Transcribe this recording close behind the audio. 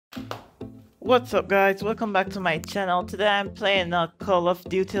What's up guys, welcome back to my channel. Today I'm playing a Call of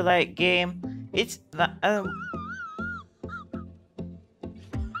Duty like game. It's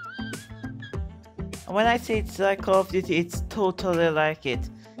when I say it's like Call of Duty, it's totally like it.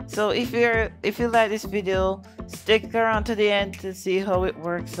 So if you like this video, stick around to the end to see how it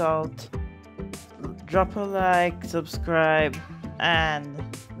works out. Drop a like, subscribe, and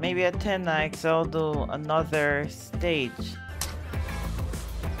maybe at 10 likes I'll do another stage.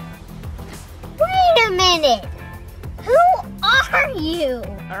 Wait a minute! Who are you?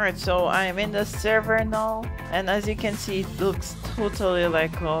 Alright, so I'm in the server now, and as you can see it looks totally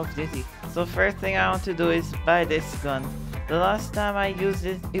like Call of Duty. So first thing I want to do is buy this gun. The last time I used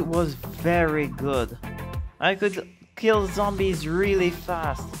it, it was very good. I could kill zombies really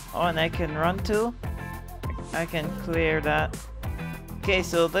fast. Oh, and I can run too? I can clear that. Okay,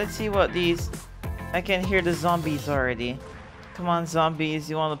 so let's see what these... I can hear the zombies already. Come on zombies,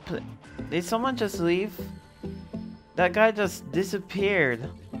 you wanna play... Did someone just leave? That guy just disappeared.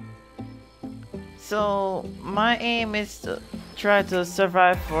 So my aim is to try to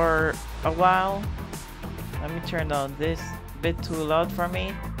survive for a while. Let me turn down this, a bit too loud for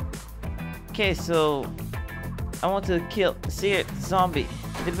me. Okay, so I want to kill see zombie.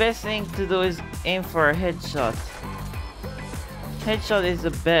 The best thing to do is aim for a headshot. Headshot is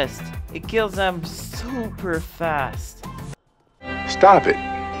the best. It kills them super fast. Stop it.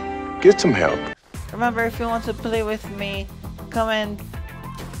 Get some help. Remember, if you want to play with me, come and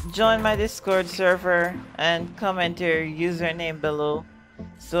join my Discord server and comment your username below.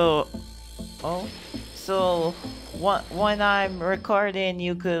 So, when I'm recording,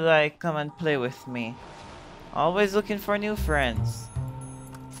 you could like come and play with me. Always looking for new friends,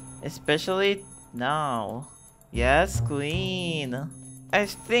 especially now. Yes, Queen. I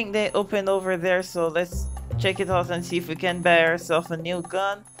think they opened over there, so let's check it out and see if we can buy ourselves a new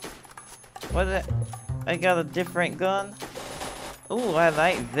gun. What? I got a different gun. Ooh, I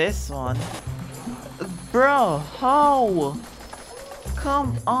like this one. Bro, how?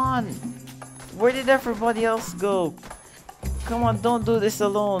 Come on. Where did everybody else go? Come on, don't do this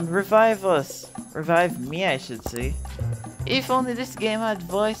alone. Revive us. Revive me, I should say. If only this game had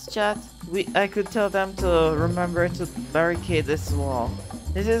voice chat, I could tell them to remember to barricade this wall.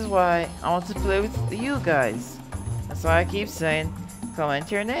 This is why I want to play with you guys. That's why I keep saying,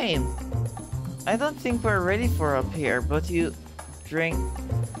 comment your name. I don't think we're ready for up here, but you drink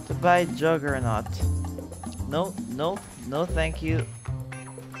to buy Juggernaut. No, no, no thank you.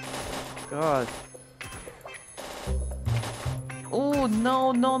 God. Oh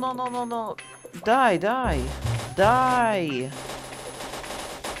no, no, no, no, no, no. Die, die, die.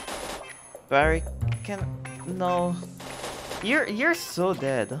 Barry, no. You're so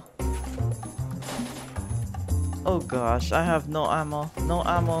dead. Oh gosh, I have no ammo, no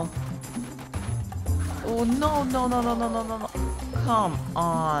ammo. Oh no, no, no, no, no, no, no, no. Come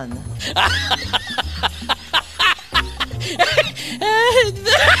on.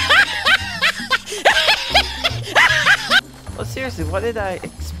 Oh seriously, what did I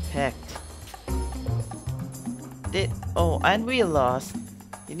expect? Oh, and we lost.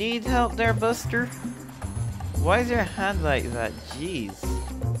 You need help there, Buster? Why is your hand like that? Jeez.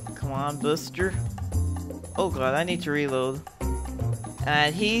 Come on, Buster. Oh god, I need to reload.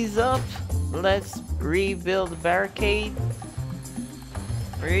 And he's up. Let's rebuild the barricade.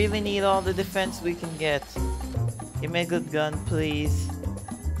 We really need all the defense we can get. Give me a good gun, please.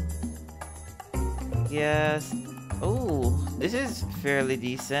 Yes. Oh, this is fairly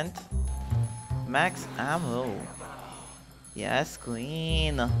decent. Max ammo. Yes,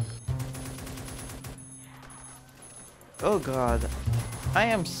 Queen. Oh god. I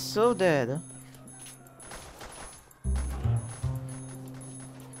am so dead.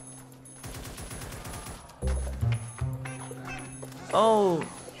 Oh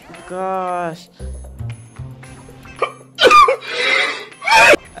gosh.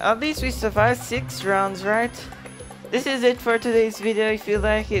 At least we survived 6 rounds, right? This is it for today's video. If you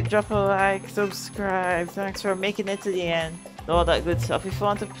like it, drop a like, subscribe. Thanks for making it to the end. All that good stuff. If you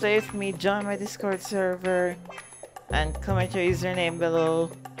want to play with me, join my Discord server and comment your username below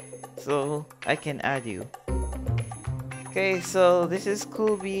so I can add you. Okay, so this is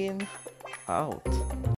Cool Bean out.